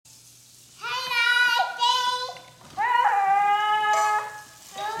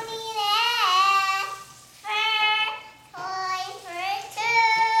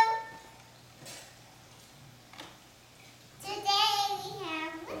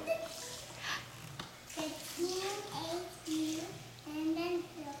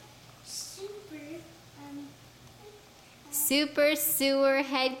Super Sewer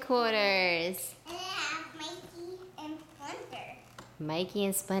Headquarters. And I have Mikey and Splinter. Mikey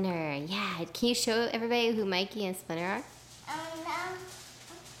and Splinter. Yeah, can you show everybody who Mikey and Splinter are?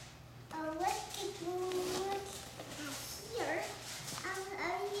 Let's take a look here.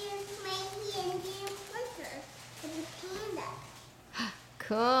 Here's Mikey and Splinter. And the panda.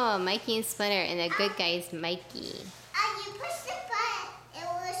 Cool, Mikey and Splinter, and the good guy is Mikey. You push the button, it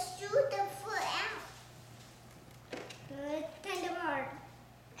will shoot the foot out. It's kind of hard.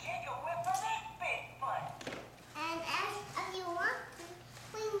 Take a whip of that big butt. And as you want to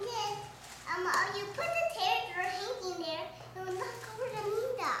clean this, you put the character hanging there, it will knock over the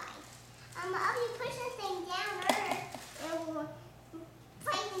moon die. If you push this thing down Earth, it will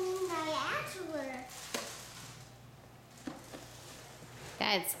fight the moon die afterward.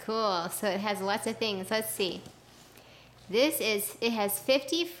 That's cool. So it has lots of things. Let's see. It has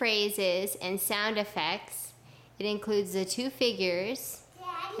 50 phrases and sound effects. It includes the 2 figures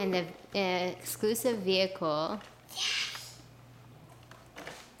and the exclusive vehicle.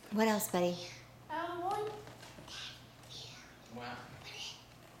 What else, buddy? Wow.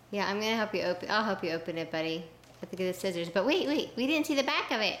 Yeah, I'm gonna help you open. I'll help you open it, buddy. I have to get the scissors. But wait, we didn't see the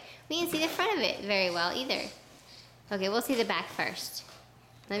back of it. We didn't see the front of it very well either. Okay, we'll see the back first.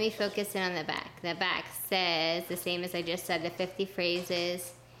 Let me focus in on the back. The back says the same as I just said. The 50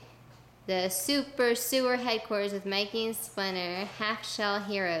 phrases. The Super Sewer Headquarters with Mikey and Splinter, half-shell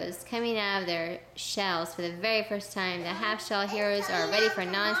heroes coming out of their shells for the very first time. The half-shell heroes are ready for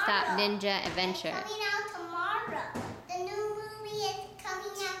non-stop ninja adventure. It's coming out tomorrow. The new movie is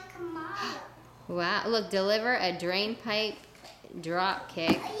coming out tomorrow. Wow! Look, deliver a drain pipe drop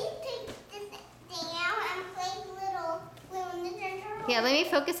kick. You take this thing out and play little Ninja Turtles. Yeah, let me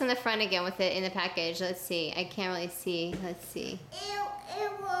focus on the front again with it in the package. Let's see. I can't really see. Let's see. It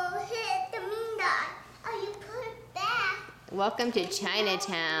will hit the moon die. You put it back. Welcome to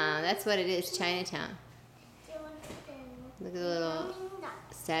Chinatown. That's what it is, Chinatown. Look at the little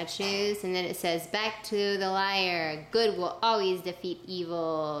statues. And then it says, back to the liar. Good will always defeat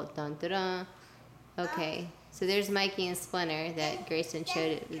evil. Dun, dun, dun. Okay, so there's Mikey and Splinter that Graysen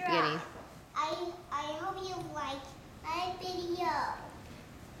showed at the beginning. I hope you like my video.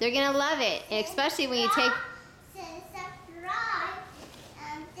 They're going to love it, especially when you take... Subscribe.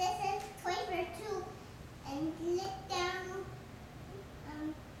 This is Flavor 2. And click down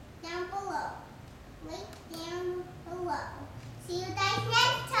below. Click down below. See you guys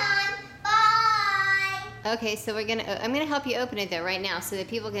next time. Bye. Okay, so I'm gonna help you open it though right now, so that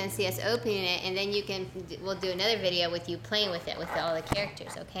people can see us opening it, and then we'll do another video with you playing with it with all the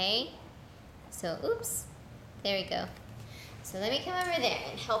characters. Okay? So, oops, there we go. So let me come over there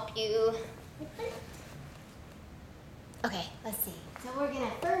and help you. Okay, let's see. So we're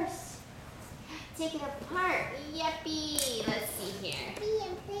gonna first take it apart. Yippee! Let's see here.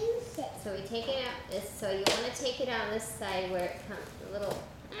 So we take it out. So you want to take it out this side where it comes a little.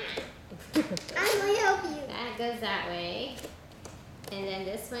 I'm going to help you. That goes that way, and then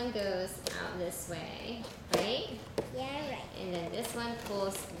this one goes out this way, right? Yeah, right. And then this one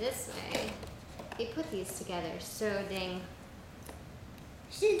pulls this way. They put these together so dang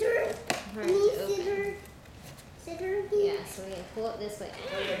Scissors. hard to open. Scissors. Scissors. Yeah, so we can pull it this way.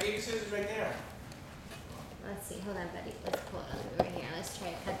 Oh, yeah, get your scissors right there. Let's see, hold on, buddy. Let's pull it over here. Let's try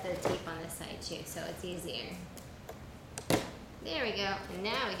to cut the tape on this side too, so it's easier. There we go. And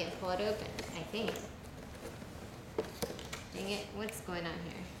now we can pull it open, I think. Dang it, what's going on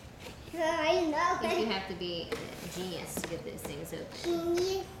here? I I know. think you have to be a genius to get these things open.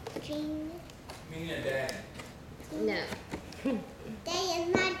 Genius. Me and Dad. No. That is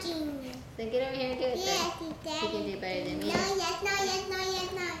not genius. So get over here and do it Yes, then. he's daddy. You can do better than me. No, yes, no, yes, no, yes,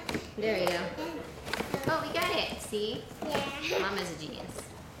 no. There we go. Oh, we got it. See? Yeah. Mama's a genius.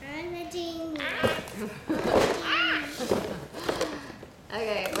 I'm a genius.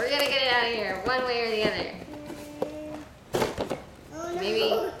 Okay, we're gonna get it out of here, one way or the other. Oh no. Maybe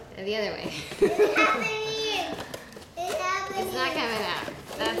the other way. It's happening. It's happening. It's not coming out.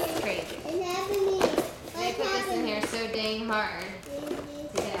 That's crazy. It's happening. They put this in here so dang hard to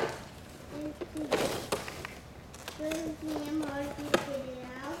get out.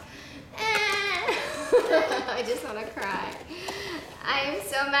 I just want to cry. I am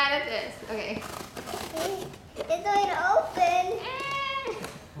so mad at this. Okay. It's going to open.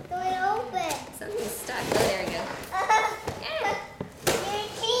 It's going to open. Something's stuck. Oh, there we go. You're a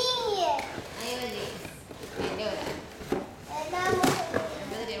genius. I am a genius. I know that. And I'm I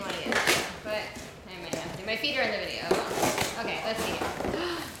really didn't want to get it, but I might have to. My feet are in the video. Okay, let's see.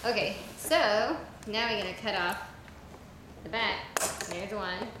 Okay, so now we're going to cut off the back. There's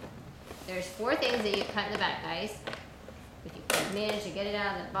one. There's 4 things that you cut in the back, guys. The managed to get it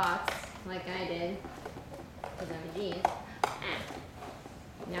out of the box like I did. Because I'm a genius.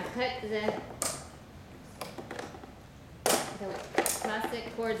 Now cut the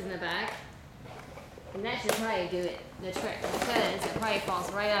plastic cords in the back. And that should probably do it, the trick. Because it probably falls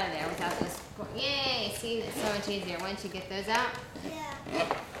right out of there without those cords. Yay! See, it's so much easier once you get those out.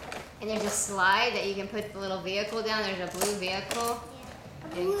 Yeah. And there's a slide that you can put the little vehicle down. There's a blue vehicle.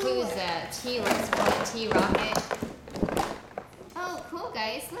 Yeah. It includes a T-Rex, called a T-Rocket. Oh, cool,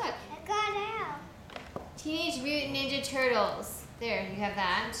 guys. Look. I got out. Teenage Mutant Ninja Turtles. There, you have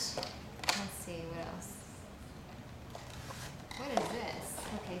that. Let's see, what else? What is this?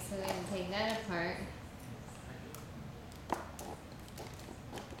 Okay, so we can take that apart.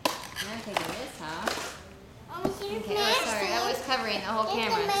 Now I'm taking this off. Here's Okay, oh, sorry, that was covering the whole Here's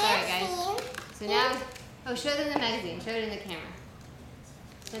camera. the Sorry, guys. magazine. So now, oh, show them the magazine. Show it in the camera.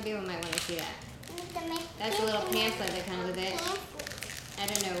 Some people might want to see that. That's a little pamphlet that comes with it. I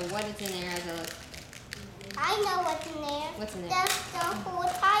don't know what it's in there as I look. I know what's in there. What's in there? The whole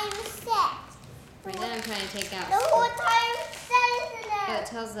entire set. Right then I'm trying to take out. The whole entire set is in Oh, there. it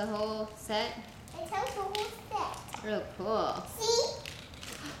tells the whole set? It tells the whole set. Real cool. See?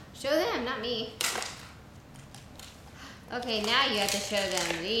 Show them, not me. Okay, now you have to show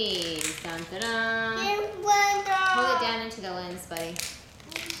them these. Dun, dun, dun. Here's one dog. Hold it down into the lens, buddy.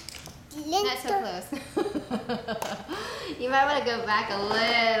 Not so close. You might want to go back a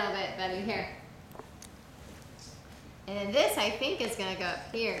little bit, buddy. Here. And then this, I think, is going to go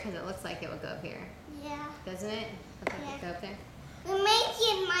up here because it looks like it will go up here. Yeah. Doesn't it? Okay, Yeah. go up there. We're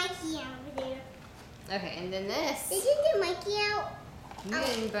making Mikey over there. Okay, and then this. Did you get Mikey out?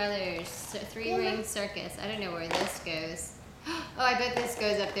 Mutant Brothers, three-ring circus. I don't know where this goes. Oh, I bet this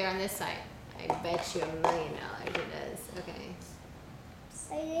goes up there on this side. I bet you $1 million it does. Okay.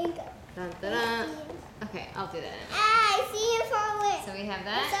 I think. Dun, dun, dun. Okay, I'll do that. Ah, I see it falling. So we have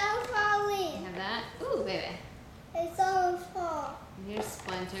It's that. all falling. We have that. Ooh, baby. It's all fall. And here's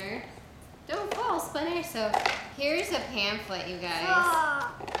Splinter. Don't fall, Splinter. So here's a pamphlet, you guys.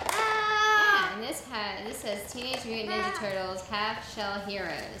 Ah. Yeah, and this says Teenage Mutant Ninja Turtles Half Shell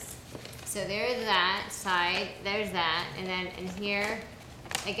Heroes. So there's that side, there's that, and then in here,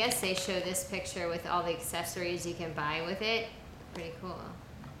 I guess they show this picture with all the accessories you can buy with it. Pretty cool.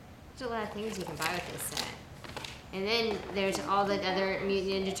 There's a lot of things you can buy with this set. And then there's all the other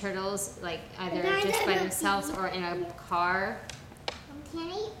Mutant Ninja Turtles, like either just by themselves or in a car. Can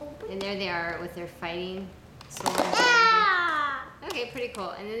I open? And there they are with their fighting swords. And Ah. everything. Okay, pretty cool.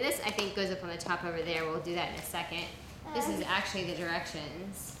 And then this, I think, goes up on the top over there. We'll do that in a second. This is actually the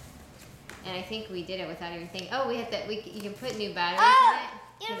directions. And I think we did it without even thinking. Oh, we have to. You can put new batteries in it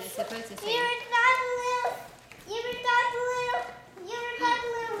because it's supposed to say. You forgot the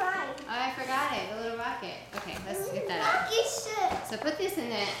little ride. Oh, I forgot it. The little rocket. Okay, let's get that out. Rocket ship. So put this in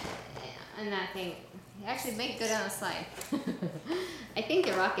that thing. Actually, make it go down a slide. I think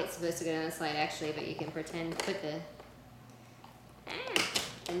the rocket's supposed to go down a slide actually, but you can pretend put the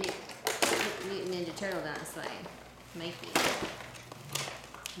Mutant Ninja Turtle down a slide. Mikey.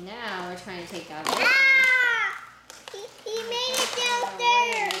 Now we're trying to take out this one. Ah! He made it down Oh,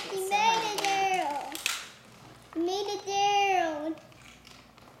 there. why did He it made get it so down. He made it down.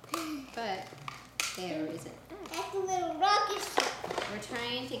 But there is it. That's a little rocket ship. We're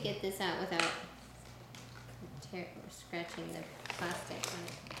trying to get this out without scratching the plastic on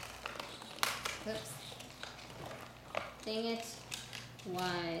it. Oops. Dang it.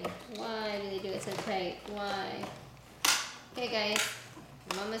 Why? Why do they do it so tight? Why? Okay, guys.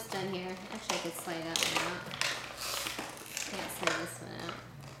 I'm almost done here. Actually, I could slide that one out. Can't slide this one out.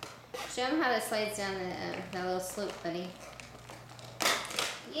 Show them how that slides down that little slope, buddy.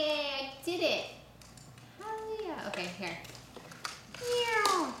 Yay, I did it! Hallelujah. Okay, here.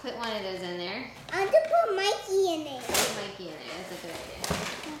 Meow. Put one of those in there. I'm gonna put Mikey in there. Put Mikey in there. That's a good idea.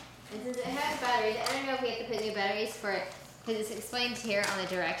 And since it has batteries, I don't know if we have to put new batteries for it, because it's explained here on the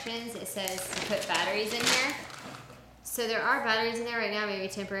directions. It says to put batteries in here. So there are batteries in there right now, maybe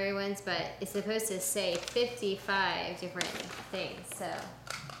temporary ones, but it's supposed to say 55 different things. So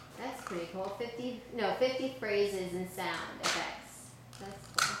that's pretty cool. 50 phrases and sound effects. That's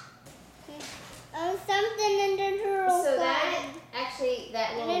cool. Something in the turtle. So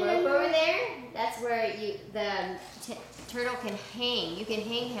that little rope over there, that's where the turtle can hang. You can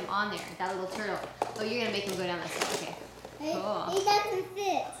hang him on there, that little turtle. Oh, you're gonna make him go down that side. Okay. Cool. He doesn't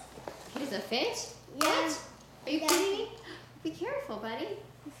fit. He doesn't fit? Yeah. What? Are you kidding me? Be careful, buddy.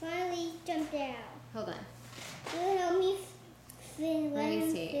 He finally jumped out. Hold on. You help me fit. Let me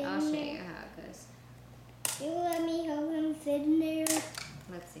see. I'll show you how it goes. You let me help him fit in there.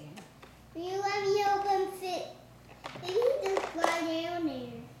 Let's see. Will you let me help him fit? Maybe he just fly down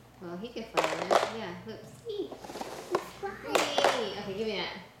there. Well, he can fly down there. Yeah, look. See? He's flying. Hey. Okay, give me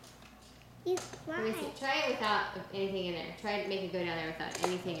that. He's Let me see. flying. Try it without anything in there. Try to make it go down there without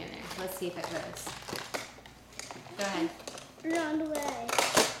anything in there. Let's see if it goes. Go ahead. Run away.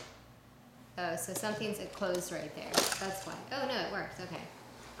 Oh, so something's closed right there. That's why. Oh, no, it works. Okay.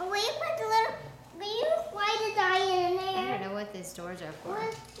 Oh, will you put the little... Will you fly the diamond in I there? don't know what these doors are for.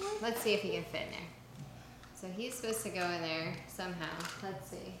 What? Let's see if he can fit in there. So he's supposed to go in there somehow. Let's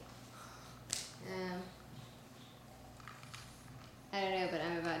see. I don't know, but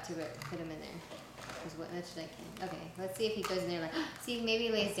I'm about to put him in there. As much as I can. Okay, let's see if he goes in there like, see, maybe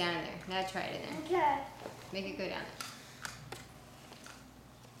he lays down in there. Now try it in there. Okay. Make it go down there.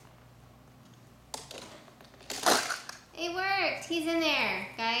 It worked! He's in there,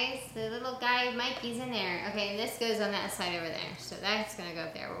 guys. The little guy, Mikey's in there. Okay, and this goes on that side over there. So that's gonna go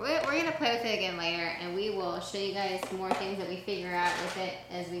up there. We're gonna play with it again later, and we will show you guys more things that we figure out with it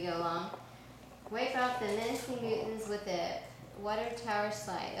as we go along. Wipe off the menacing mutants with the water tower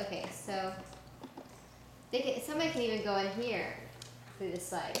slide. Okay, so somebody can even go in here through the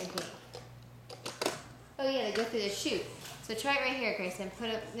slide, I think. Oh yeah, they go through the chute. So try it right here, Graysen. Put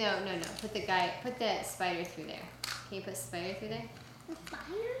it. No. Put the spider through there. Can you put spider through there? The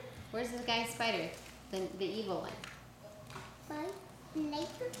fire? Where's the guy's spider? The evil one. Spider? You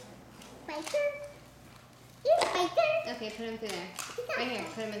spider? Okay, put him through there. Right here.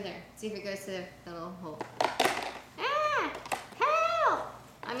 Put him in there. See if it goes to the little hole. Ah! Help!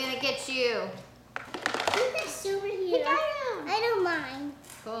 I'm gonna get you. He's a superhero. I don't mind.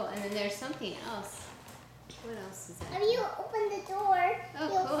 Cool. And then there's something else. What else is that? If you open the door, Oh,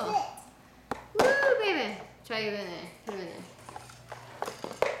 you'll cool. fit. Woo, baby! Try it in there. Put him in there.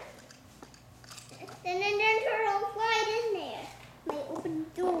 And then there's her little slide in there. I open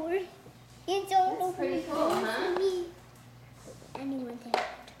the door. You don't That's open pretty the cool, door huh? for me. Anyone can.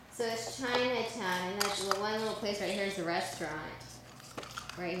 So it's Chinatown, and that's the one little place right here is the restaurant.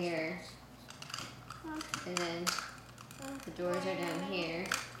 Right here. And then the doors are down here.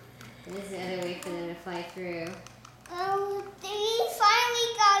 And this is the other way for them to fly through. They finally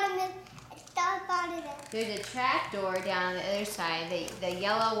got him in. Stop out of there. There's a trap door down the other side. The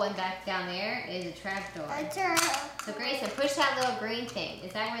yellow one back down there is a trap door. That's her. So Graysen, push that little green thing.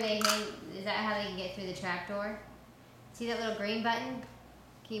 Is that where they hang? Is that how they can get through the trap door? See that little green button?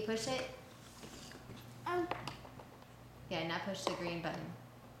 Can you push it? Yeah, now push the green button.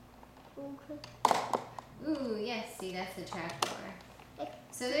 Okay. Ooh, yes, see, that's the trap door.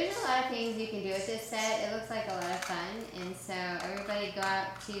 So there's a lot of things you can do with this set. It looks like a lot of fun. And so everybody go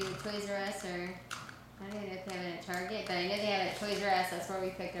out to Toys R Us, or I don't even know if they have it at Target, but I know they have it at Toys R Us. That's where we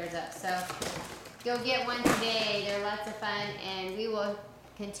picked ours up. So go get one today. They're lots of fun, and we will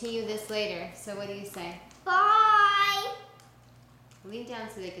continue this later. So what do you say? Bye. Lean down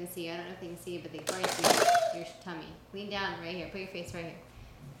so they can see you. I don't know if they can see you, but they can see your tummy. Lean down right here. Put your face right here.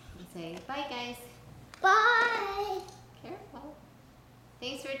 And say, bye, guys. Bye. Careful.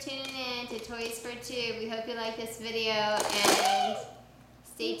 Thanks for tuning in to Toys for Two. We hope you like this video, and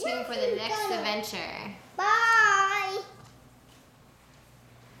stay tuned for the next adventure. Bye.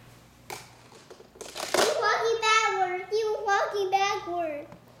 You're walking backwards. You're walking backwards.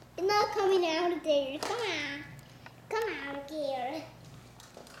 You're not coming out of there. Come on. Come out of here.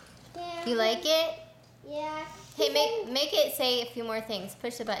 Yeah. You like it? Yeah. Hey, make it say a few more things.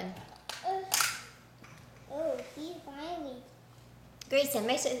 Push the button. Oh, he's finally. Graysen,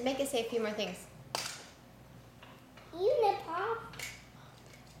 make it say a few more things. You nip off.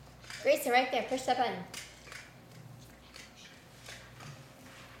 Graysen, right there. Push that button.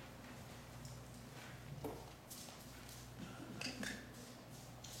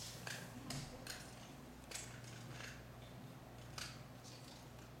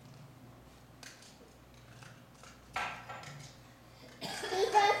 He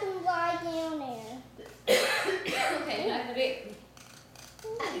doesn't lie down there. Okay, not gonna be.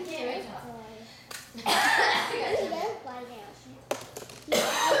 He does lie down.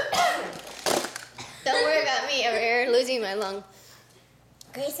 Don't worry about me over here losing my lung.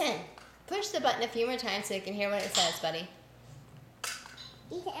 Graysen, push the button a few more times so you can hear what it says, buddy.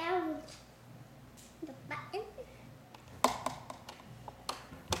 He's out of the button.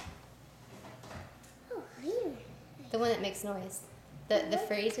 Oh, here. The one that makes noise. The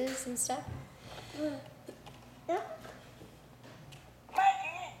phrases and stuff. Yep.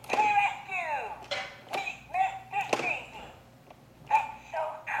 Mikey, to the rescue! We missed the season. That's so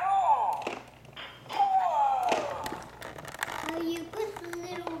cool. Whoa! Oh, you put the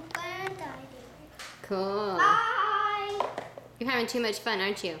little band on it. Cool. Bye. You're having too much fun,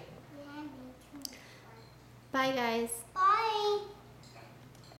 aren't you? Yeah, me too. Bye, guys.